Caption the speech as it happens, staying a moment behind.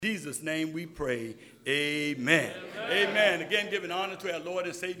In Jesus' name we pray. Amen. Amen. Again, giving honor to our Lord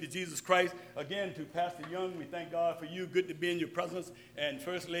and Savior Jesus Christ. Again, to Pastor Young, we thank God for you. Good to be in your presence. And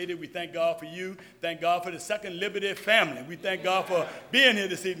First Lady, we thank God for you. Thank God for the Second Liberty family. We thank God for being here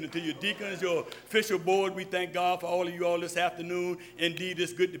this evening. To your deacons, your official board, we thank God for all of you all this afternoon. Indeed,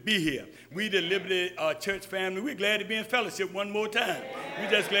 it's good to be here. We, the Liberty Church family, we're glad to be in fellowship one more time.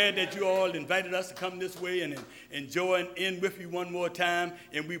 We're just glad that you all invited us to come this way and enjoy in with you one more time.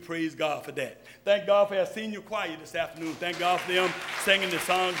 And we praise God for that. Thank God for our senior choir this afternoon. Thank God for them singing the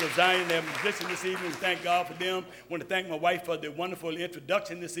songs of Zion. They're musicians this evening. Thank God for them. I want to thank my wife for the wonderful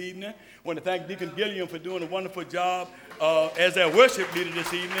introduction this evening. I want to thank Deacon Gilliam for doing a wonderful job as our worship leader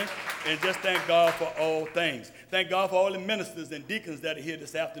this evening. And just thank God for all things. Thank God for all the ministers and deacons that are here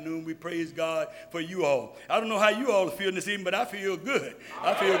this afternoon. We praise God for you all. I don't know how you all are feeling this evening, but I feel good.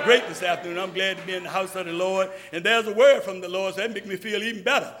 I feel great this afternoon. I'm glad to be in the house of the Lord. And there's a word from the Lord, so that makes me feel even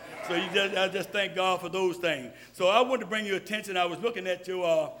better. So I just thank God for those things. So I want to bring your attention. I was looking at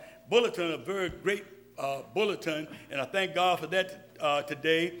your bulletin, a very great bulletin, and I thank God for that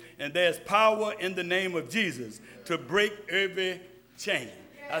today. And there's power in the name of Jesus to break every chain.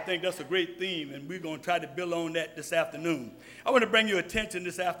 I think that's a great theme, and we're going to try to build on that this afternoon. I want to bring your attention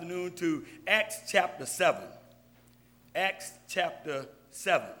this afternoon to Acts chapter 7. Acts chapter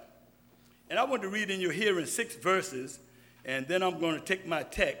 7. And I want to read in your hearing 6 verses, and then I'm going to take my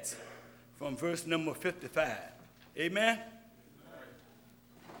text from verse number 55. Amen?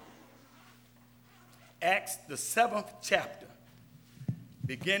 Acts, the 7th chapter,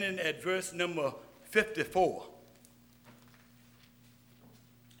 beginning at verse number 54.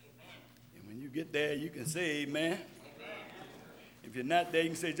 And when you get there, you can say amen. If you're not there, you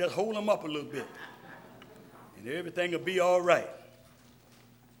can say just hold them up a little bit, and everything will be all right.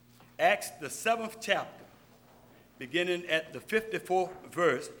 Acts, the 7th chapter, beginning at the 54th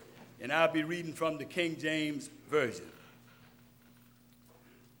verse, and I'll be reading from the King James Version.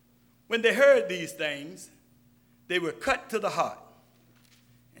 When they heard these things, they were cut to the heart,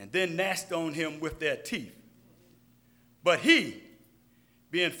 and then gnashed on him with their teeth. But he,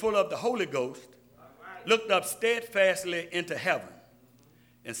 being full of the Holy Ghost, looked up steadfastly into heaven,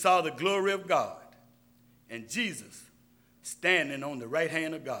 and saw the glory of God, and Jesus standing on the right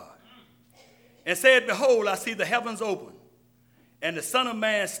hand of God. And said, Behold, I see the heavens open, and the Son of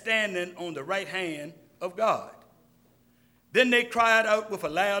Man standing on the right hand of God. Then they cried out with a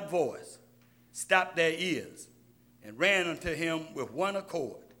loud voice, stopped their ears, and ran unto him with one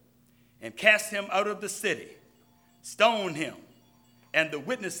accord, and cast him out of the city, stoned him. And the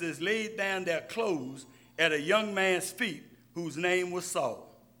witnesses laid down their clothes at a young man's feet, whose name was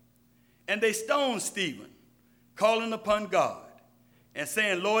Saul. And they stoned Stephen, calling upon God, and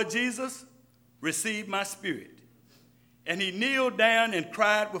saying, Lord Jesus, receive my spirit. And he kneeled down and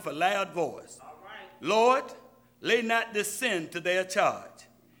cried with a loud voice, Lord, lay not this sin to their charge.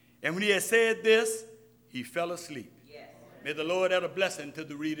 And when he had said this, he fell asleep. Yes. May the Lord add a blessing to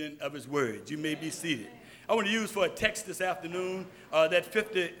the reading of his word. You may be seated. I want to use for a text this afternoon that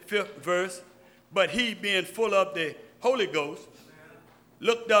 55th verse. But he, being full of the Holy Ghost,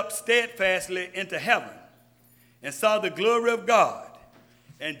 looked up steadfastly into heaven, and saw the glory of God,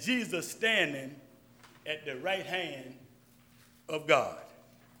 and Jesus standing at the right hand of God.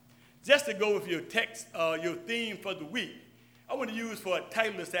 Just to go with your text, your theme for the week, I want to use for a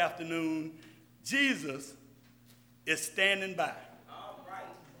title this afternoon, Jesus is standing by. All right.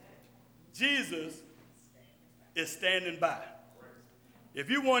 Jesus is standing by.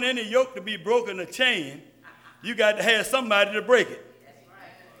 If you want any yoke to be broken or chain, you got to have somebody to break it.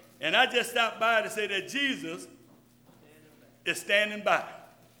 And I just stopped by to say that Jesus is standing by.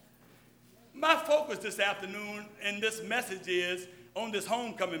 My focus this afternoon in this message is, on this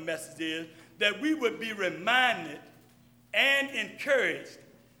homecoming message is, that we would be reminded and encouraged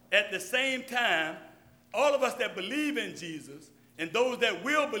at the same time, all of us that believe in Jesus and those that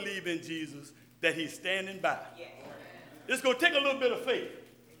will believe in Jesus, that he's standing by. Yeah. It's going to take a little bit of faith.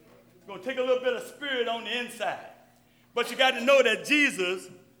 It's going to take a little bit of spirit on the inside. But you got to know that Jesus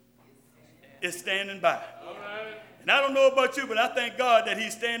is standing by. All right. And I don't know about you, but I thank God that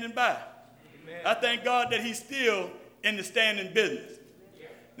he's standing by. Amen. I thank God that he's still in the standing business. Yeah.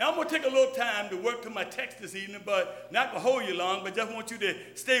 Now, I'm going to take a little time to work through my text this evening, but not going to hold you long, but just want you to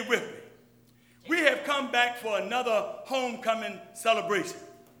stay with me. We have come back for another homecoming celebration.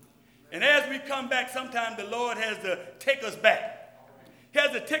 And as we come back, sometimes the Lord has to take us back. He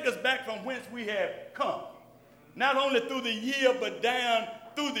has to take us back from whence we have come. Not only through the year, but down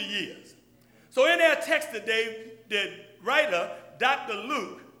through the years. So in our text today, the writer, Dr.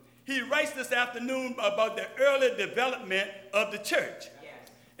 Luke, he writes this afternoon about the early development of the church.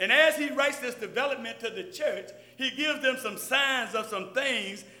 Yes. And as he writes this development to the church, he gives them some signs of some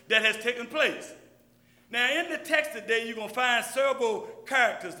things that has taken place. Now, in the text today, you're going to find several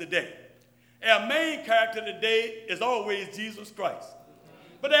characters today. Our main character today is always Jesus Christ.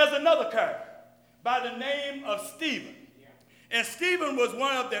 But there's another character by the name of Stephen. And Stephen was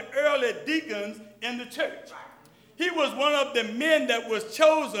one of the early deacons in the church. He was one of the men that was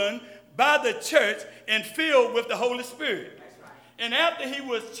chosen by the church and filled with the Holy Spirit. And after he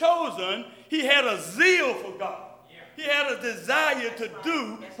was chosen, he had a zeal for God. He had a desire to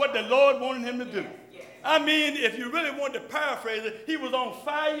do what the Lord wanted him to do. I mean, if you really want to paraphrase it, he was on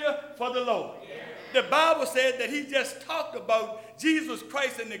fire for the Lord. The Bible said that he just talked about Jesus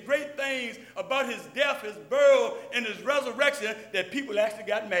Christ and the great things about his death, his burial, and his resurrection that people actually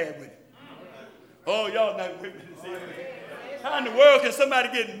got mad with him. Oh, y'all not with me this evening. How in the world can somebody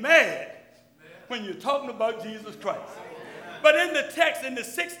get mad when you're talking about Jesus Christ? But in the text, in the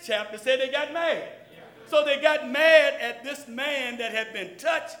 6th chapter, it said they got mad. So they got mad at this man that had been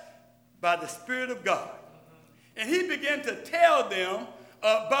touched by the Spirit of God. And he began to tell them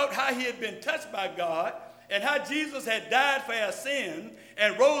about how he had been touched by God and how Jesus had died for our sins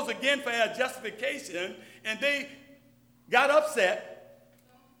and rose again for our justification. And they got upset,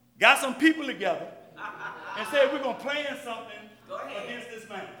 got some people together, and said, we're going to plan something against this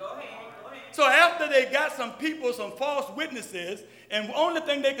man. So after they got some people, some false witnesses, and the only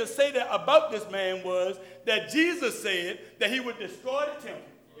thing they could say about this man was that Jesus said that he would destroy the temple.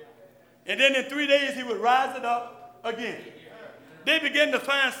 And then in 3 days he would rise it up again. They began to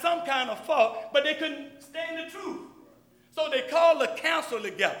find some kind of fault, but they couldn't stand the truth. So they called a council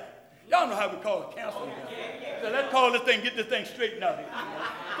together. Y'all know how we call a council together. So let's call this thing, get this thing straightened out here.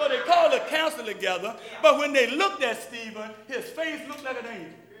 So they called a council together, but when they looked at Stephen, his face looked like an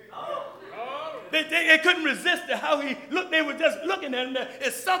angel. They couldn't resist how he looked. They were just looking at him.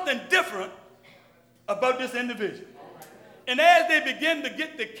 There's something different about this individual. And as they began to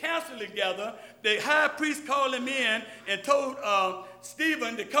get the council together, the high priest called him in and told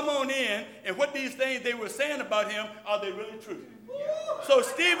Stephen to come on in, and what these things they were saying about him, are they really true? So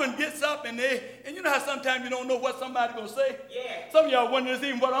Stephen gets up, and you know how sometimes you don't know what somebody's going to say? Yeah. Some of y'all wondering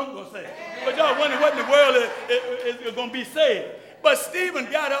even what I'm going to say. But y'all wondering what in the world is going to be said. But Stephen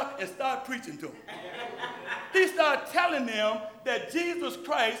got up and started preaching to them. He started telling them that Jesus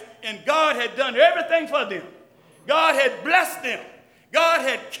Christ and God had done everything for them. God had blessed them. God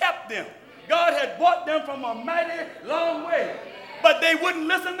had kept them. God had brought them from a mighty long way. But they wouldn't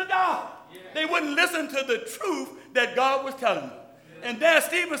listen to God. They wouldn't listen to the truth that God was telling them. And then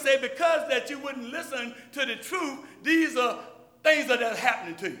Stephen said, because that you wouldn't listen to the truth, these are things that are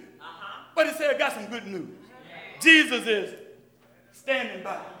happening to you. But he said, I got some good news. Jesus is standing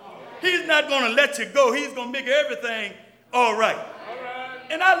by. He's not going to let you go. He's going to make everything all right.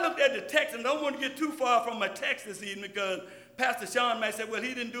 And I looked at the text, and I don't want to get too far from my text this evening because Pastor Sean might say, well,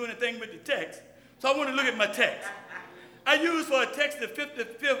 he didn't do anything with the text. So I want to look at my text. I used for a text the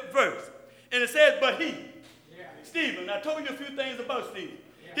 55th verse. And it says, but he, Stephen, I told you a few things about Stephen.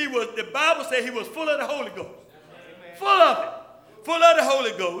 The Bible said he was full of the Holy Ghost. Full of it. Full of the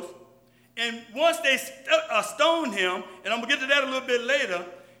Holy Ghost. And once they stoned him, and I'm going to get to that a little bit later,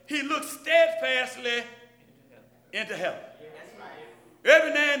 he looked steadfastly into heaven.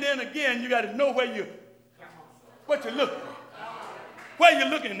 Every now and then again, you got to know what you're looking at. Where you're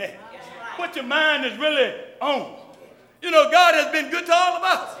looking at. What your mind is really on. You know, God has been good to all of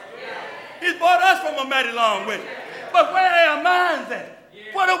us. He's brought us from a mighty long way. But where are our minds at?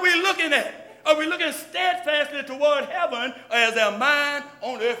 What are we looking at? Are we looking steadfastly toward heaven, or is our mind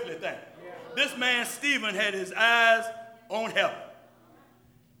on earthly things? This man, Stephen, had his eyes on heaven.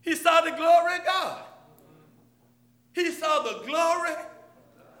 He saw the glory of God. He saw the glory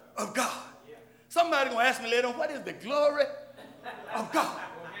of God. Somebody going to ask me later, what is the glory of God?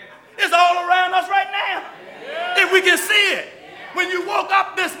 It's all around us right now. If we can see it. When you woke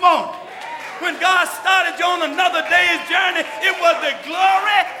up this morning, when God started you on another day's journey, it was the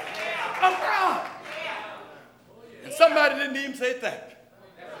glory of God. And somebody didn't even say thank you.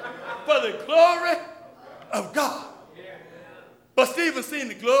 For the glory of God. But Stephen seen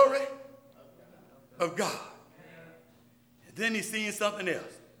the glory of God. And then he seen something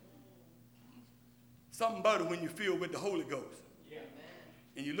else. Something about it when you feel with the Holy Ghost.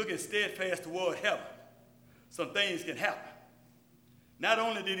 And you're looking steadfast toward heaven. Some things can happen. Not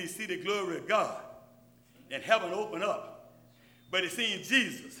only did he see the glory of God and heaven open up, but he seen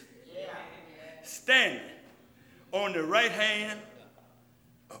Jesus standing on the right hand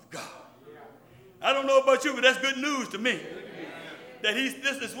of God. I don't know about you, but that's good news to me. That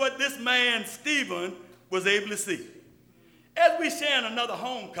this is what this man, Stephen, was able to see. As we share another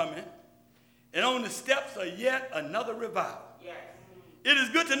homecoming, and on the steps of yet another revival, yes, it is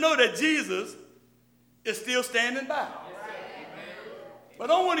good to know that Jesus is still standing by. But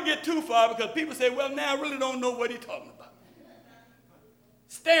I don't want to get too far because people say, well, now I really don't know what he's talking about.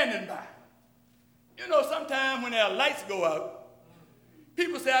 Standing by. You know, sometimes when our lights go out,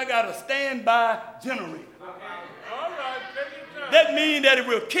 people say, I got a standby generator. All right, take your time. That means that it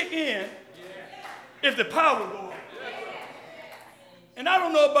will kick in if the power goes out. And I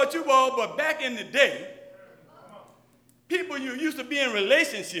don't know about you all, but back in the day, people you used to be in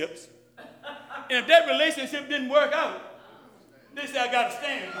relationships, and if that relationship didn't work out, they say, I got to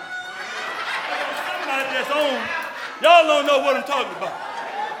stand by. Somebody that's on, y'all don't know what I'm talking about.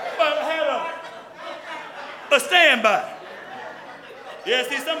 But I had a standby. Yeah,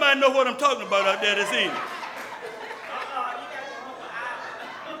 see, somebody know what I'm talking about out there this evening.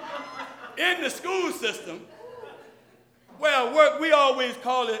 In the school system, where I work, we always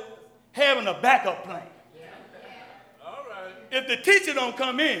call it having a backup plan. All right. If the teacher don't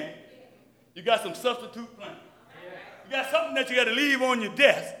come in, you got some substitute plan. You got something that you got to leave on your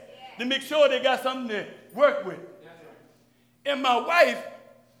desk to make sure they got something to work with. And my wife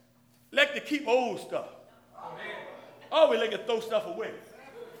like to keep old stuff. Always like to throw stuff away.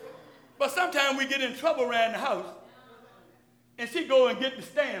 But sometimes we get in trouble around the house, and she go and get the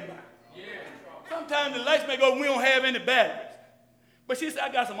standby. Sometimes the lights may go, we don't have any batteries. But she said,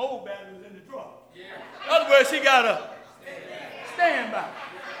 I got some old batteries in the drawer. In other words, she got a standby.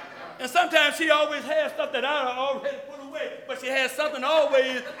 And sometimes she always has stuff that I already put away, but she has something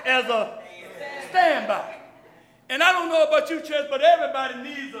always as a standby. And I don't know about you, church, but everybody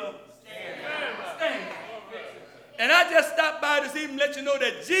needs a standby. And I just stopped by this evening to let you know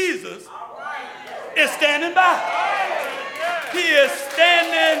that Jesus is standing by. He is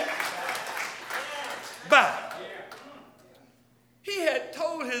standing by. He had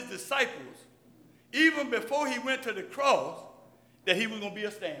told his disciples, even before he went to the cross, that he was going to be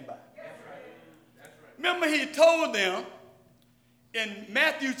a standby. Remember, he told them in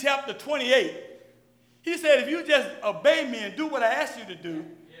Matthew chapter 28, he said, if you just obey me and do what I ask you to do,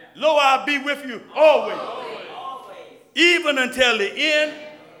 lo, I'll be with you always. Even until the end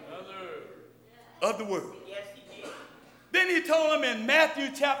of the world. Then he told them in Matthew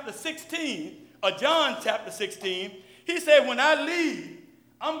chapter 16, or John chapter 16, he said, when I leave,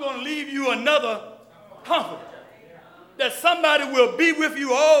 I'm going to leave you another comforter. That somebody will be with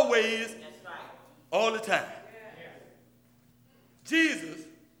you always, all the time. Jesus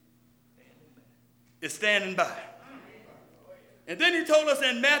is standing by. And then he told us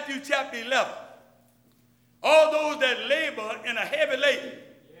in Matthew chapter 11, all those that labor in a heavy laden,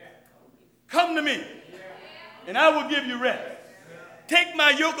 come to me, and I will give you rest. Take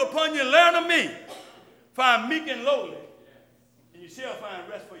my yoke upon you and learn of me, for I am meek and lowly, and you shall find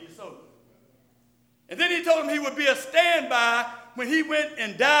rest for your soul. And then he told them he would be a standby when he went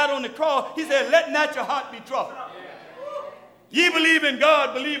and died on the cross. He said, let not your heart be troubled. Ye believe in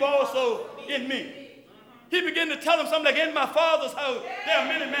God, believe also in me. He began to tell them something like, in my Father's house, there are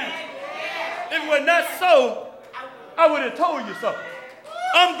many mansions. If it were not so, I would have told you so.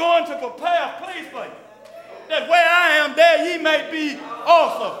 I'm going to prepare a place for you, that where I am, there ye might be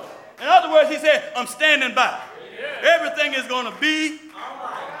also. In other words, he said, I'm standing by. Everything is going to be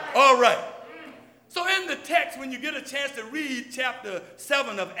all right. So in the text, when you get a chance to read chapter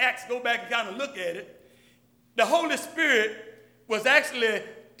 7 of Acts, go back and kind of look at it, the Holy Spirit was actually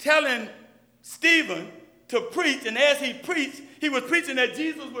telling Stephen to preach, and as he preached, he was preaching that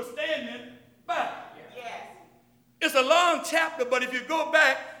Jesus was standing by. Yes. It's a long chapter, but if you go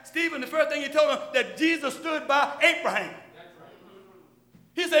back, Stephen, the first thing he told him, that Jesus stood by Abraham.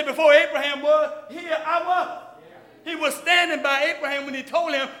 He said, before Abraham was, here I was. He was standing by Abraham when he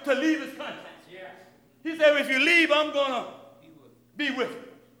told him to leave his country. He said, if you leave, I'm going to be with you.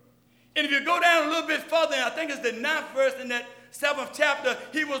 And if you go down a little bit further, I think it's the 9th verse in that 7th chapter,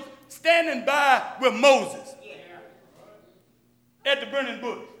 he was standing by with Moses at the burning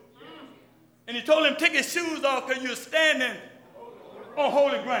bush. And he told him, take his shoes off because you're standing on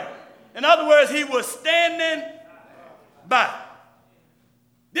holy ground. In other words, he was standing by.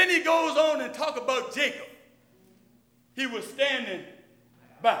 Then he goes on and talk about Jacob. He was standing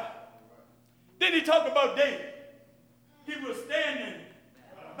by. Then he talked about David. He was standing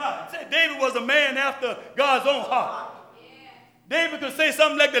by. Said David was a man after God's own heart. David could say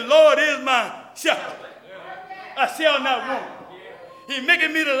something like, the Lord is my shepherd. I shall not want. He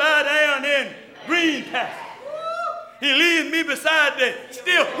maketh me to lie down in green pastures. He leads me beside the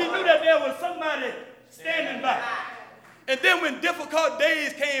still. He knew that there was somebody standing by. And then when difficult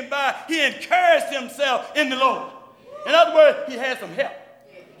days came by, he encouraged himself in the Lord. In other words, he had some help.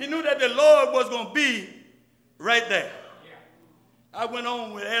 He knew that the Lord was going to be right there. I went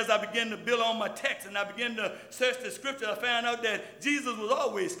on with, as I began to build on my text and I began to search the scripture, I found out that Jesus was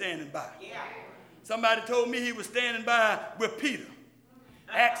always standing by. Somebody told me he was standing by with Peter.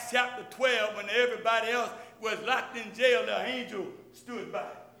 Acts chapter 12, when everybody else was locked in jail, the angel stood by.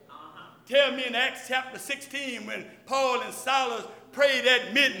 Tell me in Acts chapter 16, when Paul and Silas prayed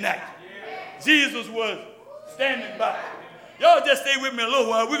at midnight, Jesus was standing by. Y'all just stay with me a little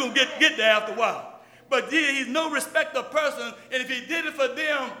while. We're going to get there after a while. But he's no respecter of persons, and if he did it for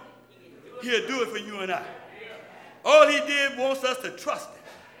them, he'll do it for you and I. All he did wants us to trust him.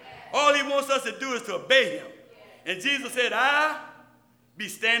 All he wants us to do is to obey him. And Jesus said, I be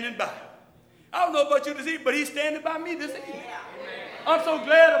standing by. I don't know about you this evening, but he's standing by me this evening. I'm so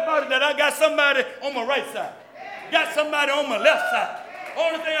glad about it that I got somebody on my right side. Got somebody on my left side.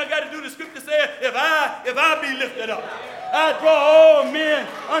 Only thing I got to do, the scripture says, if I be lifted up, I draw all men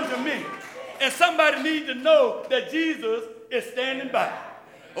unto me. And somebody needs to know that Jesus is standing by.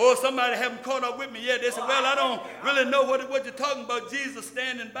 Or somebody haven't caught up with me yet. They say, well, I don't really know what you're talking about, Jesus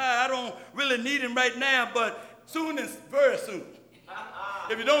standing by. I don't really need him right now, but soon is very soon.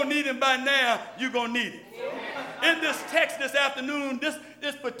 If you don't need him by now, you're going to need him. In this text this afternoon,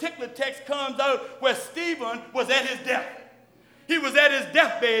 this particular text comes out where Stephen was at his death. He was at his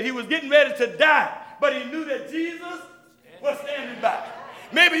deathbed. He was getting ready to die, but he knew that Jesus was standing by.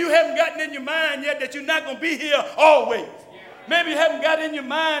 Maybe you haven't gotten in your mind yet that you're not going to be here always. Maybe you haven't got in your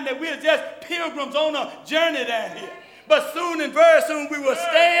mind that we're just pilgrims on a journey down here. But soon and very soon we will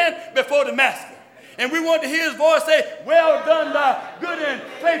stand before the Master. And we want to hear his voice say, well done, thy good and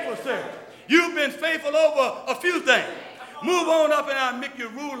faithful servant. You've been faithful over a few things. Move on up and I'll make you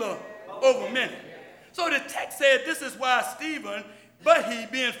ruler over many. So the text said this is why Stephen, but he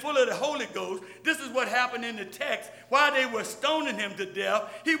being full of the Holy Ghost, this is what happened in the text. While they were stoning him to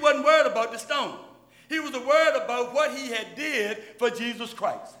death, he wasn't worried about the stone. He was worried about what he had did for Jesus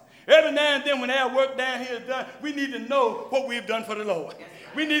Christ. Every now and then when our work down here is done, we need to know what we've done for the Lord.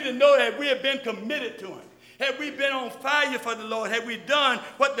 We need to know that we have been committed to him. Have we been on fire for the Lord? Have we done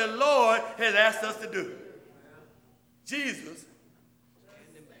what the Lord has asked us to do? Jesus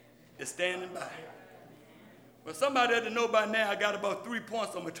is standing by. Well, somebody ought to know by now, I got about 3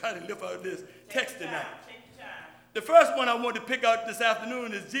 points I'm going to try to lift out of this text tonight. The first one I want to pick out this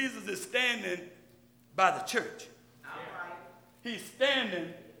afternoon is Jesus is standing by the church. He's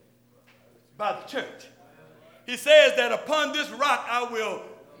standing by the church. He says that upon this rock I will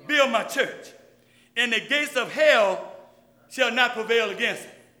build my church, and the gates of hell shall not prevail against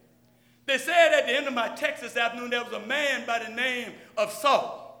it. They said at the end of my text this afternoon there was a man by the name of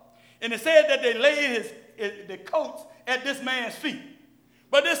Saul. And they said that they laid the coats at this man's feet.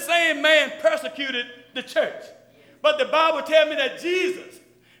 But this same man persecuted the church. But the Bible tells me that Jesus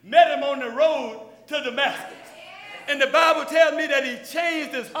met him on the road to Damascus. And the Bible tells me that he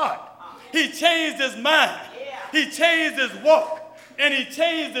changed his heart. He changed his mind. He changed his walk. And he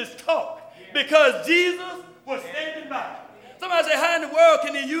changed his talk. Because Jesus was standing by. Somebody say, how in the world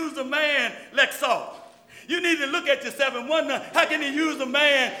can he use a man like Saul? You need to look at yourself and wonder, how can he use a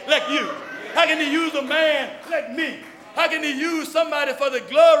man like you? How can he use a man like me? How can he use somebody for the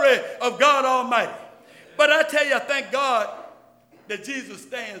glory of God Almighty? But I tell you, I thank God that Jesus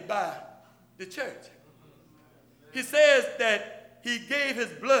stands by the church. He says that he gave his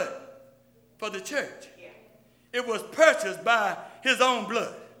blood for the church. It was purchased by his own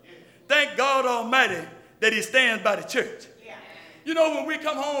blood. Thank God Almighty that he stands by the church. You know, when we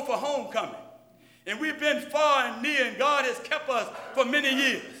come home for homecoming, and we've been far and near, and God has kept us for many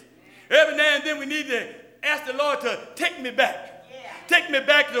years, every now and then we need to ask the Lord to take me back. Take me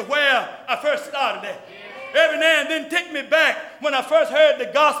back to where I first started at. Every now and then take me back when I first heard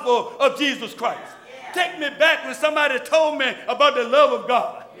the gospel of Jesus Christ. Take me back when somebody told me about the love of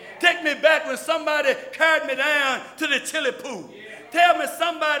God. Take me back when somebody carried me down to the chili pool. Tell me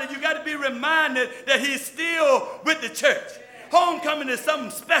somebody, you got to be reminded that he's still with the church. Homecoming is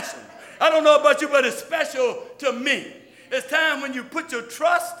something special. I don't know about you, but it's special to me. It's time when you put your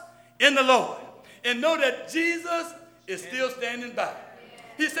trust in the Lord and know that Jesus is still standing by.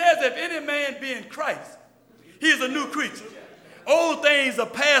 He says, if any man be in Christ, he is a new creature. Old things are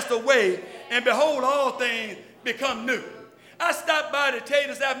passed away, and behold, all things become new. I stopped by to tell you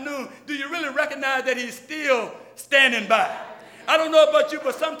this afternoon, do you really recognize that he's still standing by? I don't know about you,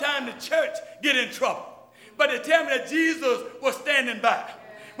 but sometimes the church get in trouble. But they tell me that Jesus was standing by.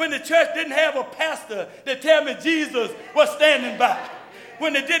 When the church didn't have a pastor, they tell me Jesus was standing by.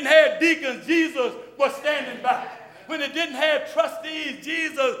 When they didn't have deacons, Jesus was standing by. When they didn't have trustees,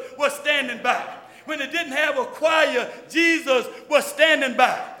 Jesus was standing by. When they didn't have a choir, Jesus was standing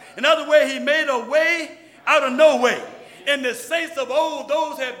by. In other words, he made a way out of no way. And the saints of old,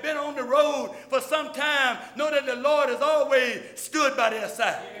 those who have been on the road for some time, know that the Lord has always stood by their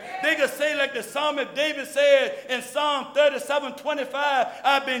side. They could say like the psalmist David said in Psalm 37:25,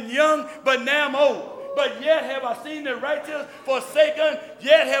 I've been young, but now I'm old. But yet have I seen the righteous forsaken,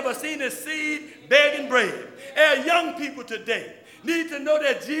 yet have I seen his seed begging bread. Our young people today need to know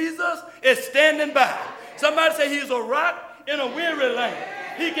that Jesus is standing by. Somebody say he's a rock in a weary land.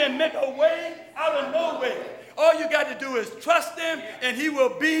 He can make a way out of nowhere. All you got to do is trust him, and he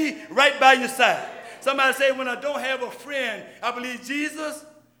will be right by your side. Somebody say, when I don't have a friend, I believe Jesus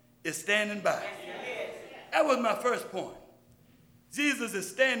is standing by. That was my first point. Jesus is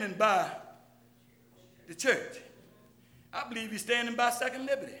standing by the church. I believe he's standing by Second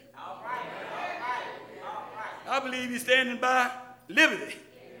Liberty. I believe he's standing by Liberty.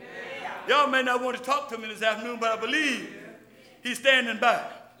 Y'all may not want to talk to me this afternoon, but I believe he's standing by.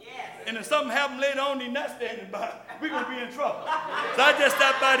 And if something happens later on, he's not standing by, we're going to be in trouble. So I just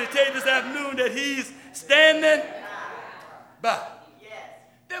stopped by to tell you this afternoon that he's standing by.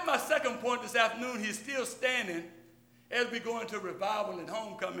 Then my second point this afternoon, he's still standing as we go into revival and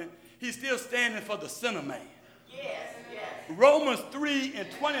homecoming. He's still standing for the sinner man. Romans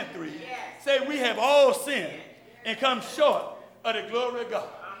 3:23 say we have all sinned and come short of the glory of God.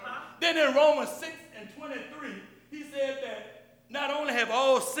 Then in Romans 6:23, he said that not only have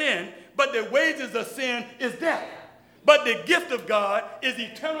all sinned, but the wages of sin is death. But the gift of God is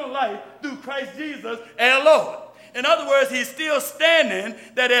eternal life through Christ Jesus our Lord. In other words, he's still standing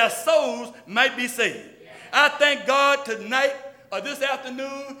that our souls might be saved. I thank God tonight or this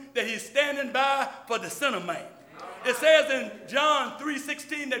afternoon that he's standing by for the sinner man. It says in John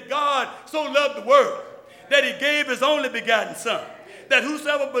 3:16 that God so loved the world that he gave his only begotten son, that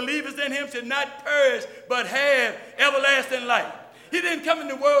whosoever believeth in him should not perish but have everlasting life. He didn't come in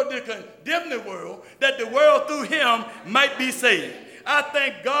the world to condemn the world, that the world through him might be saved. I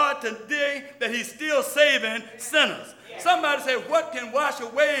thank God today that he's still saving sinners. Somebody say, what can wash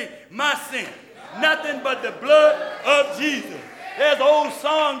away my sin? Nothing but the blood of Jesus. There's an old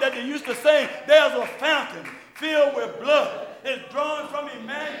song that they used to sing. There's a fountain filled with blood. It's drawn from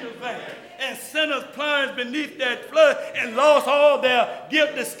Emmanuel's vein. And sinners plunged beneath that flood and lost all their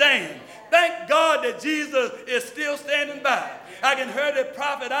guilty stain. Thank God that Jesus is still standing by. I can hear the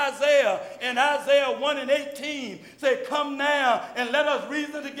prophet Isaiah in Isaiah 1:18 say, come now and let us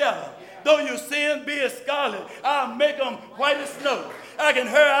reason together. Though your sins be as scarlet, I'll make them white as snow. I can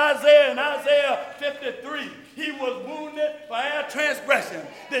hear Isaiah in Isaiah 53. He was wounded for our transgression.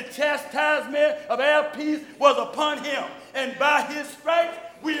 The chastisement of our peace was upon him. And by his stripes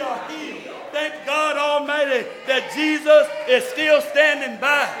we are healed. Thank God Almighty that Jesus is still standing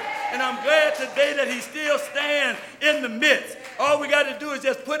by. And I'm glad today that he still stands in the midst. All we got to do is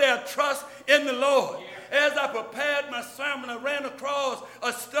just put our trust in the Lord. As I prepared my sermon, I ran across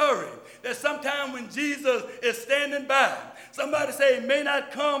a story that sometime when Jesus is standing by, somebody say he may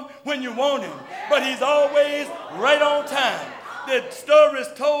not come when you want him, but he's always right on time. The story is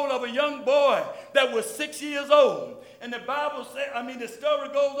told of a young boy that was 6 years old. And the the story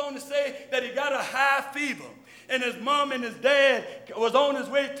goes on to say that he got a high fever. And his mom and his dad was on his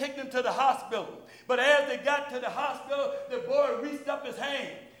way to take him to the hospital. But as they got to the hospital, the boy reached up his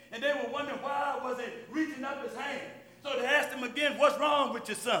hand. And they were wondering why was he reaching up his hand. So they asked him again, what's wrong with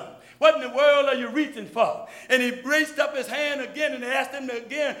your son? What in the world are you reaching for? And he reached up his hand again, and they asked him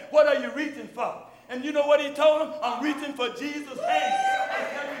again, what are you reaching for? And you know what he told them? I'm reaching for Jesus' hand. I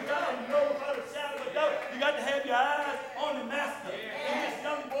tell you, God, you know about the shadow of a doubt. You got to have your eyes on the master. And this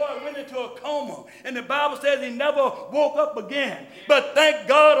young boy went into a coma. And the Bible says he never woke up again. But thank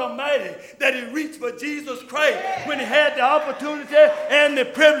God Almighty that he reached for Jesus Christ when he had the opportunity and the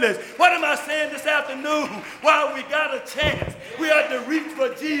privilege. What am I saying this afternoon? While we got a chance, we have to reach for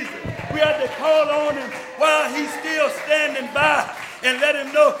Jesus. We have to call on him while he's still standing by. And let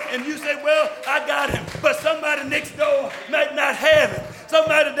him know. And you say, well, I got him. But somebody next door might not have him.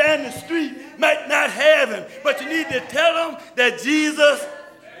 Somebody down the street might not have him. But you need to tell them that Jesus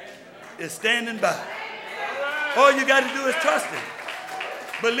is standing by. All you got to do is trust him.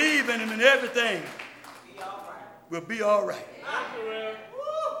 Believe in him, and everything will be all right.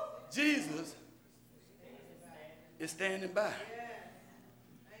 Jesus is standing by.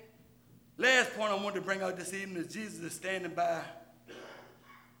 Last point I want to bring out this evening is Jesus is standing by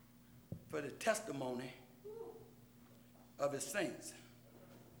for the testimony of his saints.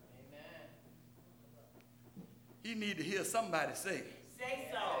 Amen. He need to hear somebody say so.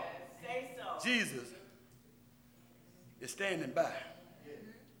 Say so. Jesus is standing by.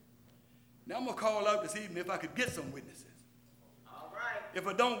 Now I'm going to call out this evening if I could get some witnesses. All right. If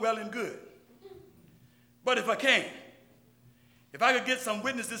I don't, well and good. But if I can, if I could get some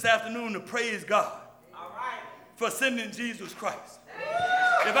witnesses this afternoon to praise God All right. for sending Jesus Christ.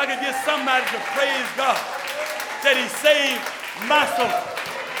 If I could get somebody to praise God that he saved my soul.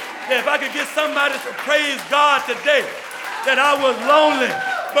 That if I could get somebody to praise God today that I was lonely,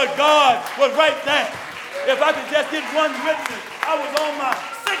 but God was right there. If I could just get one witness, I was on my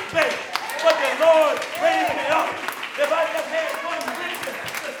sick bed, but the Lord raised me up. If I just had one witness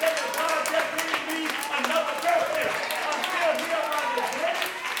to say that God just gave me another birthday, I'm still here by the grace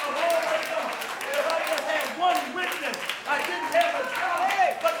of Almighty God. If I just had one witness, I didn't have a job,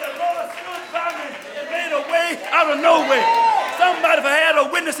 but the Lord stood by me and made a way out of nowhere. Somebody, if I had a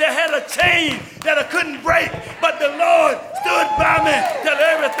witness that had a chain that I couldn't break, but the Lord stood by me till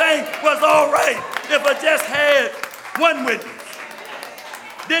everything was all right. If I just had one witness,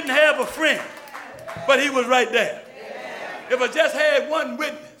 didn't have a friend, but he was right there. If I just had one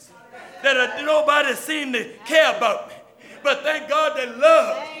witness that nobody seemed to care about me, but thank God that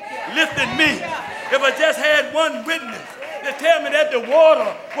love lifted me. If I just had one witness to tell me that the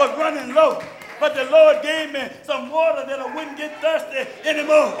water was running low, but the Lord gave me some water that I wouldn't get thirsty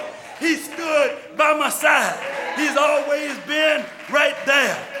anymore. He stood by my side. He's always been right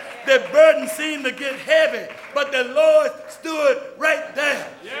there. The burden seemed to get heavy, but the Lord stood right there.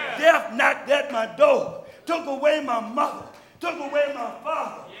 Yeah. Death knocked at my door, took away my mother, took away my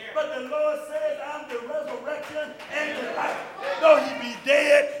father. But the Lord says, I'm the resurrection and the life. Though he be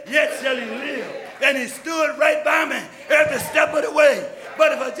dead, yet shall he live. And he stood right by me every step of the way.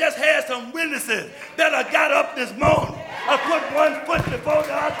 But if I just had some witnesses that I got up this morning, I put one foot before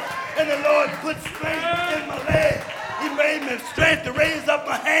the other, and the Lord put strength in my leg. He made me strength to raise up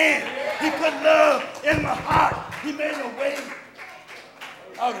my hand. He put love in my heart. He made a way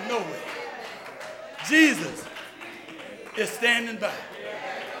out of nowhere. Jesus is standing by.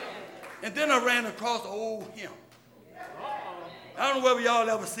 And then I ran across an old hymn. I don't know whether y'all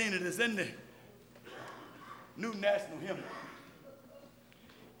ever seen it. It's in the New National Hymn.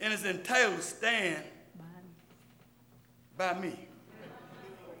 And it's entitled Stand By Me.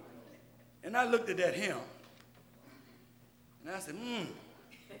 And I looked at that hymn. And I said,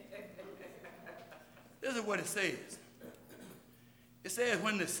 this is what it says. It says,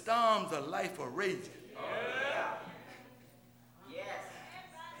 when the storms of life are raging,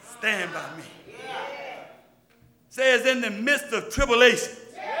 stand by me. Says, in the midst of tribulation,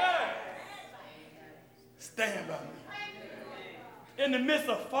 stand by me. In the midst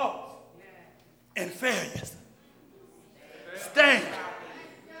of faults and failures, stand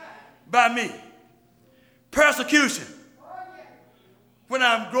by me. Persecution, when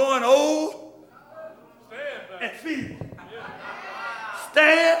I'm growing old and feeble,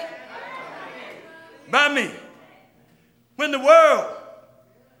 stand by me. When the world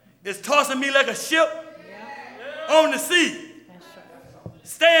is tossing me like a ship on the sea,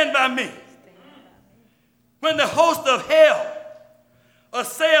 stand by me. When the host of hell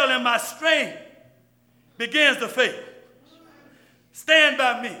assail and my strength begins to fail, stand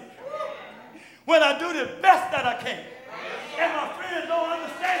by me. When I do the best that I can and my friends don't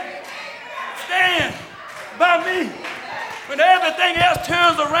understand, stand by me. When everything else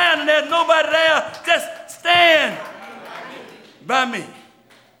turns around and there's nobody there, just stand by me.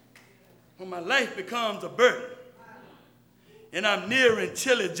 When my life becomes a burden and I'm nearing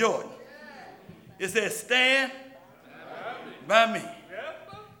chilly Jordan, it says, stand by me.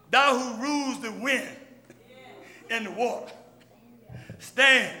 Thou who rules the wind and the water,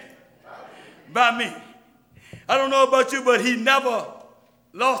 stand by me. I don't know about you, but he never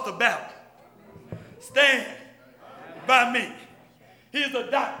lost a battle. Stand by me. He's a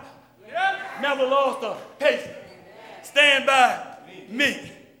doctor. Never lost a patient. Stand by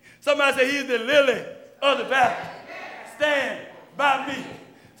me. Somebody say he's the lily of the valley. Stand by me.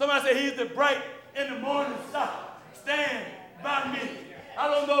 Somebody say he's the bright in the morning star. Stand by me. I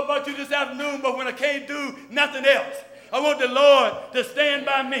don't know about you this afternoon, but when I can't do nothing else, I want the Lord to stand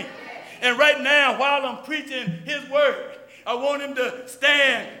by me. And right now, while I'm preaching his word, I want him to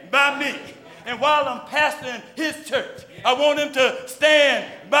stand by me. And while I'm pastoring his church, I want him to stand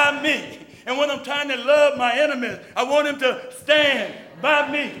by me. And when I'm trying to love my enemies, I want him to stand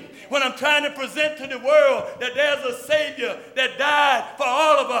by me. When I'm trying to present to the world that there's a Savior that died for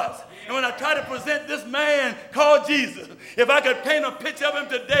all of us, And when I try to present this man called Jesus, if I could paint a picture of him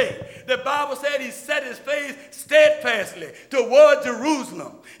today, the Bible said he set his face steadfastly toward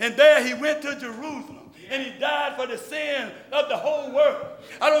Jerusalem. And there he went to Jerusalem. And he died for the sin of the whole world.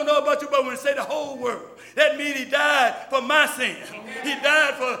 I don't know about you, but when they say the whole world, that means he died for my sin. He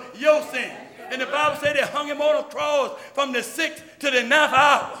died for your sin. And the Bible said they hung him on a cross from the 6th to the 9th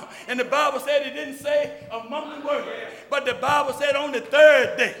hour. And the Bible said he didn't say a mumbling word. But the Bible said on the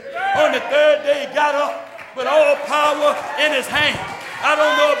third day he got up with all power in his hand. I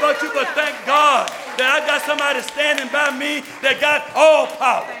don't know about you, but thank God that I got somebody standing by me that got all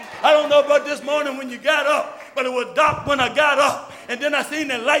power. I don't know about this morning when you got up, but it was dark when I got up. And then I seen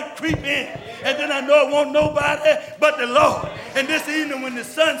the light creep in. And then I know it won't nobody but the Lord. And this evening when the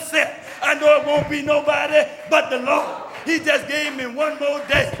sun set, I know it won't be nobody but the Lord. He just gave me one more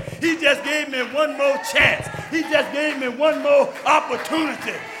day. He just gave me one more chance. He just gave me one more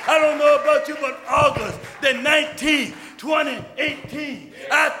opportunity. I don't know about you, but August the 19th, 2018,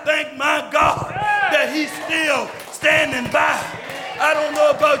 I thank my God that he's still standing by. I don't know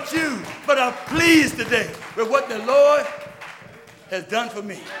about you, but I'm pleased today with what the Lord has done for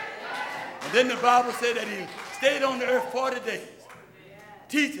me. And then the Bible said that he stayed on the earth 40 days,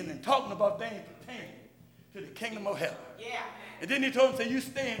 teaching and talking about things pertaining to the kingdom of heaven. Yeah. And then he told him, say, you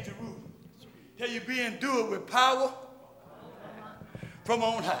stay in Jerusalem till you be endued with power from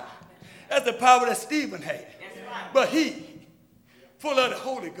on high. That's the power that Stephen had. But he, full of the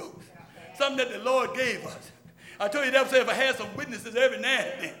Holy Ghost, something that the Lord gave us. I told you that if I had some witnesses every now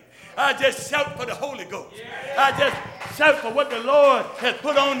and then, I just shout for the Holy Ghost. I just shout for what the Lord has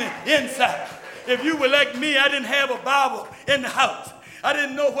put on the inside. If you were like me, I didn't have a Bible in the house. I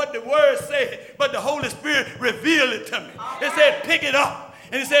didn't know what the word said, but the Holy Spirit revealed it to me. It said, pick it up.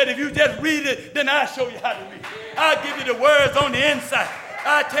 And he said, if you just read it, then I'll show you how to read it. I'll give you the words on the inside.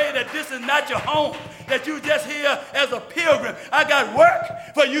 I tell you that this is not your home, that you just here as a pilgrim. I got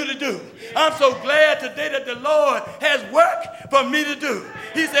work for you to do. I'm so glad today that the Lord has work for me to do.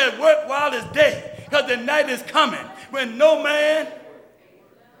 He said, work while it's day, because the night is coming when no man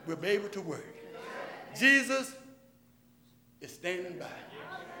will be able to work. Jesus is standing by.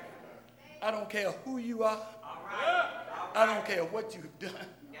 I don't care who you are. I don't care what you've done.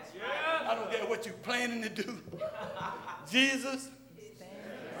 I don't care what you're planning to do. Jesus,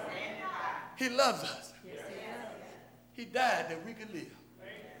 he loves us. He died that we could live.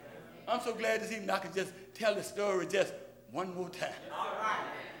 I'm so glad this evening I can just tell the story just one more time.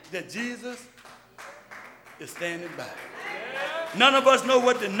 That Jesus is standing by. None of us know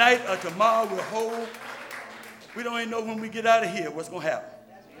what the night or tomorrow will hold. We don't even know when we get out of here what's going to happen.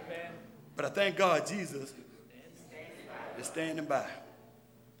 But I thank God Jesus is standing by.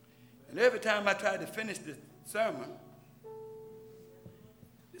 And every time I tried to finish the sermon,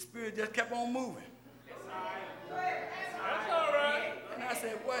 the Spirit just kept on moving. That's all right. And I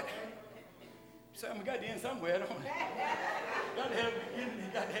said, what? Sermon got to end somewhere, don't it? Got to have a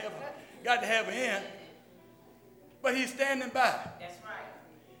beginning, got to have an end. But he's standing by. That's right.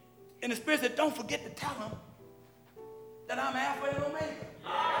 And the Spirit said, don't forget to tell him that I'm Alpha and Omega.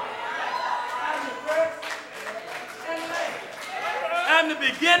 I'm the first and last. I'm the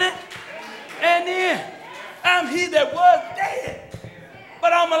beginning and the end. I'm he that was dead,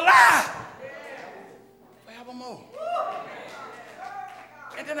 but I'm alive forevermore.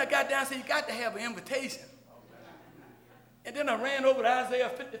 And then I got down and said, you got to have an invitation. And then I ran over to Isaiah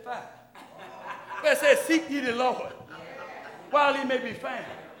 55. Where it says, seek ye the Lord while he may be found.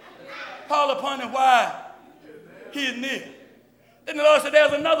 Call upon him while he is near. Then the Lord said,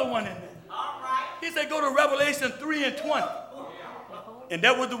 there's another one in there. All right. He said, go to Revelation 3 and 20. And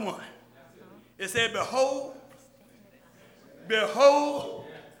that was the one. It said, behold,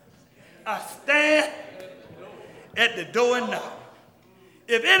 I stand at the door and knock.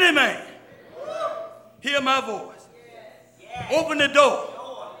 If any man hear my voice, open the door,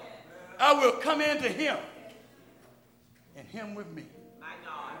 I will come into him and him with me. My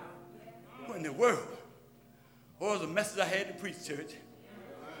God. Who in the world? What was the message I had to preach, church?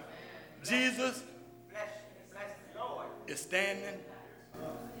 Jesus Bless the Lord. is standing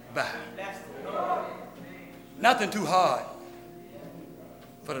by. Bless the Lord. Nothing too hard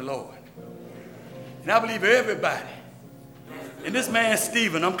for the Lord. And I believe everybody. And this man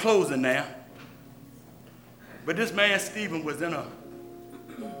Stephen, I'm closing now. But this man Stephen was in a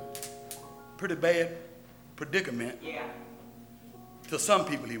pretty bad predicament. Yeah. To some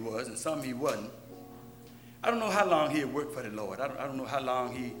people he was, and some he wasn't. I don't know how long he had worked for the Lord. I don't know how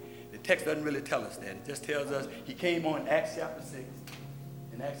long the text doesn't really tell us that. It just tells us he came on Acts chapter 6.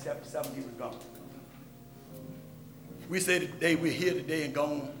 In Acts chapter 7, he was gone. We say today we're here today and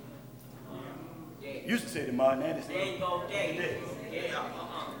gone Used to say the Martin Anderson. There you go, there. Yeah.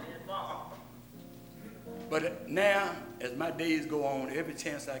 But now, as my days go on, every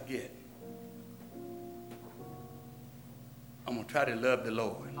chance I get, I'm going to try to love the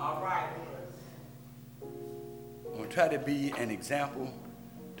Lord. All right. I'm going to try to be an example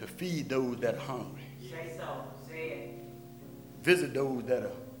to feed those that are hungry. Say so. Say it. Visit those that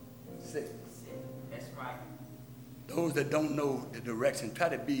are sick. That's right. Those that don't know the direction. Try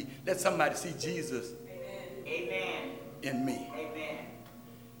to be, let somebody see Jesus Amen. in me. Amen.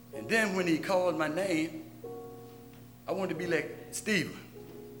 And then when he called my name, I wanted to be like Stephen.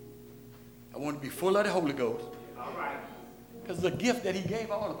 I wanted to be full of the Holy Ghost. All right. Because it's a gift that he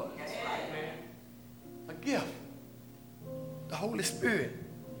gave all of us. That's right, man. A gift. The Holy Spirit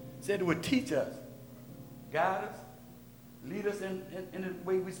said it would teach us, guide us, lead us in the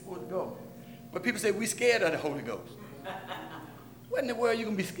way we're supposed to go. But people say we're scared of the Holy Ghost. What in the world are you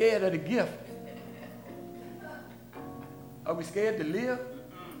going to be scared of the gift? Are we scared to live?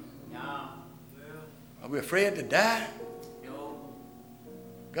 No. Are we afraid to die? No.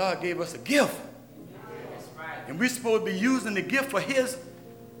 God gave us a gift. That's right. And we're supposed to be using the gift for his.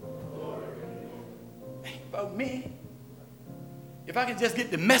 Ain't about me. If I can just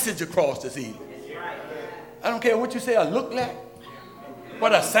get the message across this evening. That's right. I don't care what you say I look like,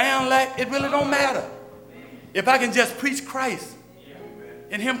 what I sound like, it really don't matter. If I can just preach Christ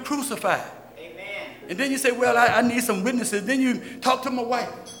and him crucified. Amen. And then you say, well, I need some witnesses. Then you talk to my wife.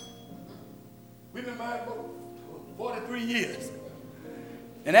 We've been married for 43 years.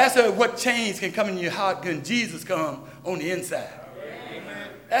 And ask her what change can come in your heart when Jesus come on the inside. Amen.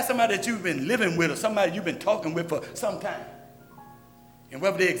 Ask somebody that you've been living with or somebody you've been talking with for some time. And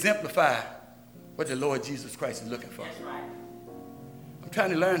whether they exemplify what the Lord Jesus Christ is looking for. That's right. I'm trying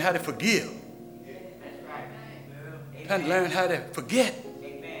to learn how to forgive. That's right. I'm trying to learn how to forget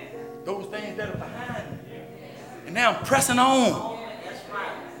Amen. those things that are behind me. And now I'm pressing on That's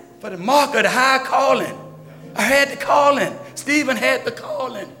right. for the mark of the high calling. I had the calling. Stephen had the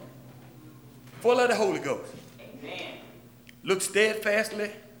calling. Full of the Holy Ghost. Amen. Look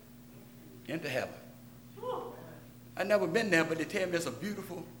steadfastly into heaven. I've never been there, but they tell me it's a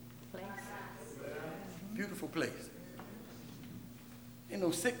beautiful place. Ain't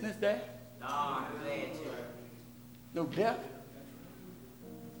no sickness there. No, I'm glad to. No death.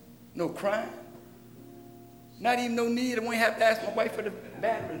 No crime. Not even no need. I won't have to ask my wife for the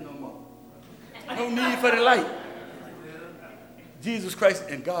battery no more. No need for the light. Jesus Christ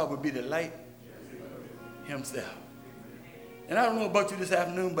and God will be the light himself. And I don't know about you this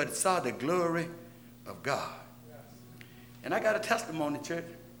afternoon, but I saw the glory of God. And I got a testimony, church.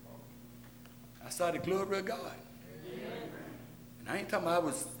 I saw the glory of God. And I ain't talking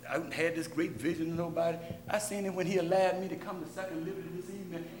about I had this great vision of nobody. I seen it when he allowed me to come to Second Liberty this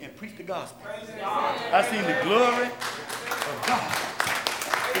evening and preach the gospel. I seen the glory of God.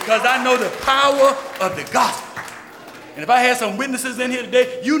 Because I know the power of the gospel. And if I had some witnesses in here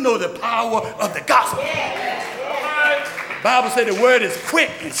today, you know the power of the gospel. The Bible said the word is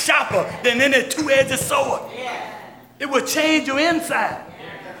quick and sharper than any two-edged sword. It will change your inside.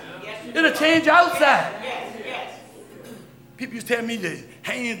 It'll change your outside. People used to tell me that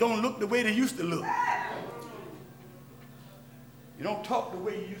hands don't look the way they used to look. You don't talk the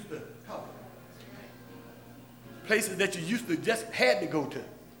way you used to talk. Places that you used to just had to go to.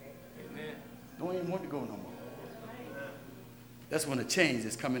 Don't even want to go no more. That's when a change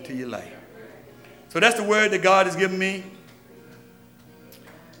is coming to your life. So that's the word that God has given me.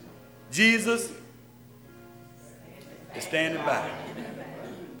 Jesus is standing by.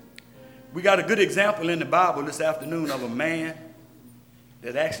 We got a good example in the Bible this afternoon of a man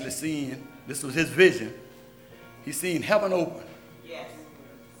that actually seen, this was his vision, he seen heaven open. Yes.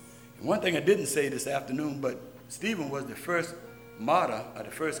 And one thing I didn't say this afternoon, but Stephen was the first martyr, or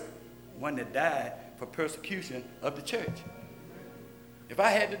the first one that died for persecution of the church. If I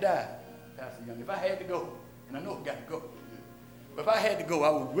had to die, Pastor Young, if I had to go, and I know I've got to go, but if I had to go, I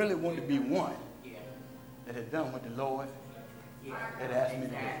would really want to be one that had done what the Lord had asked me to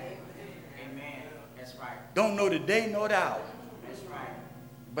do. Amen. That's right. Don't know the day nor the hour, That's right.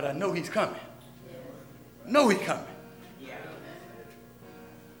 but I know he's coming. Know he's coming. Yeah.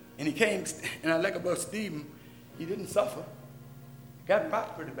 And he came, and I like about Stephen, he didn't suffer. Got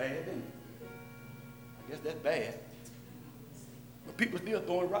popped pretty bad, didn't he? I guess that's bad. But people still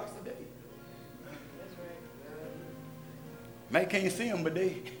throwing rocks today. Man can't see them, but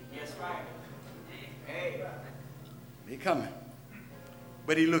That's right. Hey. they coming.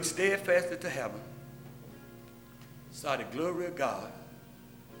 But he looked steadfastly to heaven, saw the glory of God.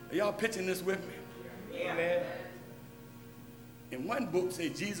 Are y'all picturing this with me? Yeah. In one book, say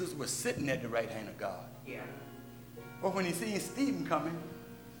Jesus was sitting at the right hand of God. Yeah. But when he seen Stephen coming,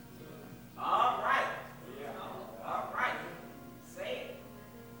 All right. All right. Say it.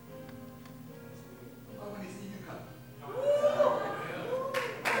 or when he see you coming.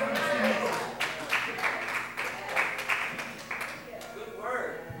 Good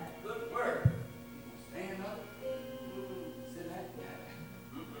word. Good word. Stand up, sit back.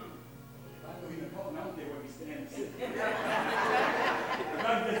 If I know he done called, I don't care where we stand and sit. If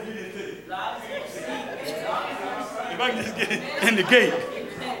I can just get into it. If I can just get in the gate.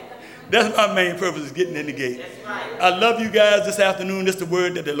 That's my main purpose, is getting in the gate. That's right. I love you guys this afternoon. This is the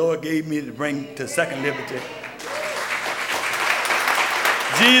word that the Lord gave me to bring to Second Liberty.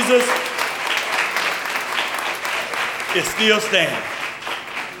 Jesus is still standing.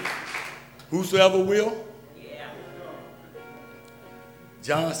 Whosoever will. Yeah.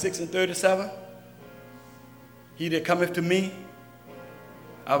 John 6:37. He that cometh to me,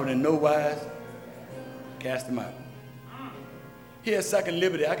 I will in no wise cast him out. Here at Second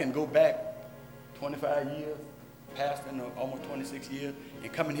Liberty, I can go back 25 years, pastoring almost 26 years,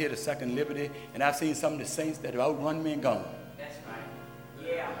 and coming here to Second Liberty, and I've seen some of the saints that have outrun me and gone. That's right.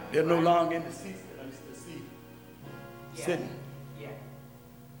 Yeah. They're no longer in the seats that I used to see Yeah. sitting. Yeah.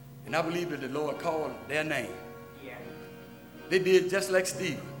 And I believe that the Lord called their name. Yeah. They did just like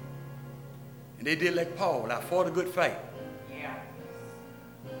Stephen. And they did like Paul. I fought a good fight. Yeah.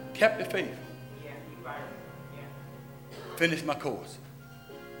 Kept the faith. Yeah. You're right. Yeah. Finished my course.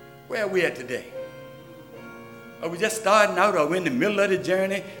 Where are we at today? Are we just starting out? Are we in the middle of the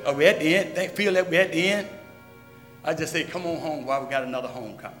journey? Are we at the end? Feel that we're at the end? I just say, come on home while we got another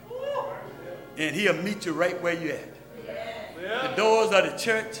homecoming. And he'll meet you right where you're at. The doors of the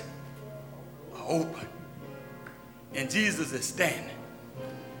church are open. And Jesus is standing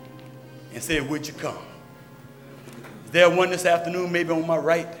and saying, would you come? Is there one this afternoon, maybe on my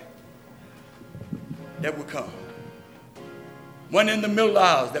right, that will come? One in the middle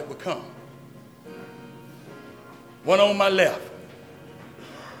aisles that will come. One on my left.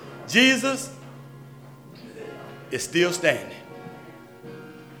 Jesus is still standing.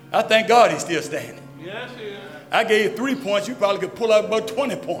 I thank God he's still standing. Yes, he is. I gave 3 points. You probably could pull out about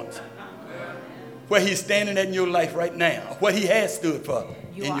 20 points. Where he's standing at in your life right now. What he has stood for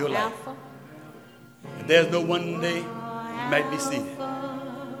in your life. Alpha. If there's no one day, you might be seated.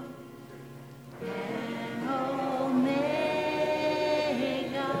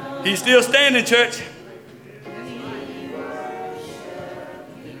 He's still standing, church.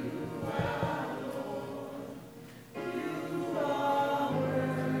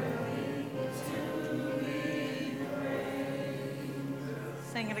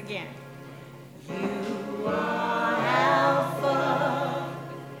 Sing it again. You are Alpha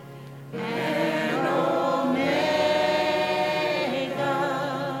and Omega.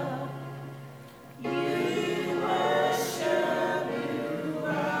 You worship you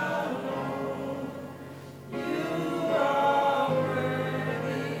alone. You are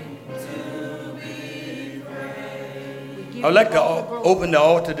worthy to be praised. I'd like to open the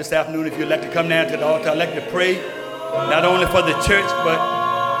altar this afternoon. If you'd like to come down to the altar, I'd like to pray not only for the church, but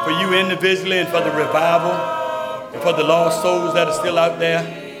for you individually and for the revival and for the lost souls that are still out there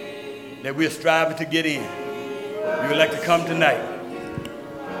that we're striving to get in. If you would like to come tonight,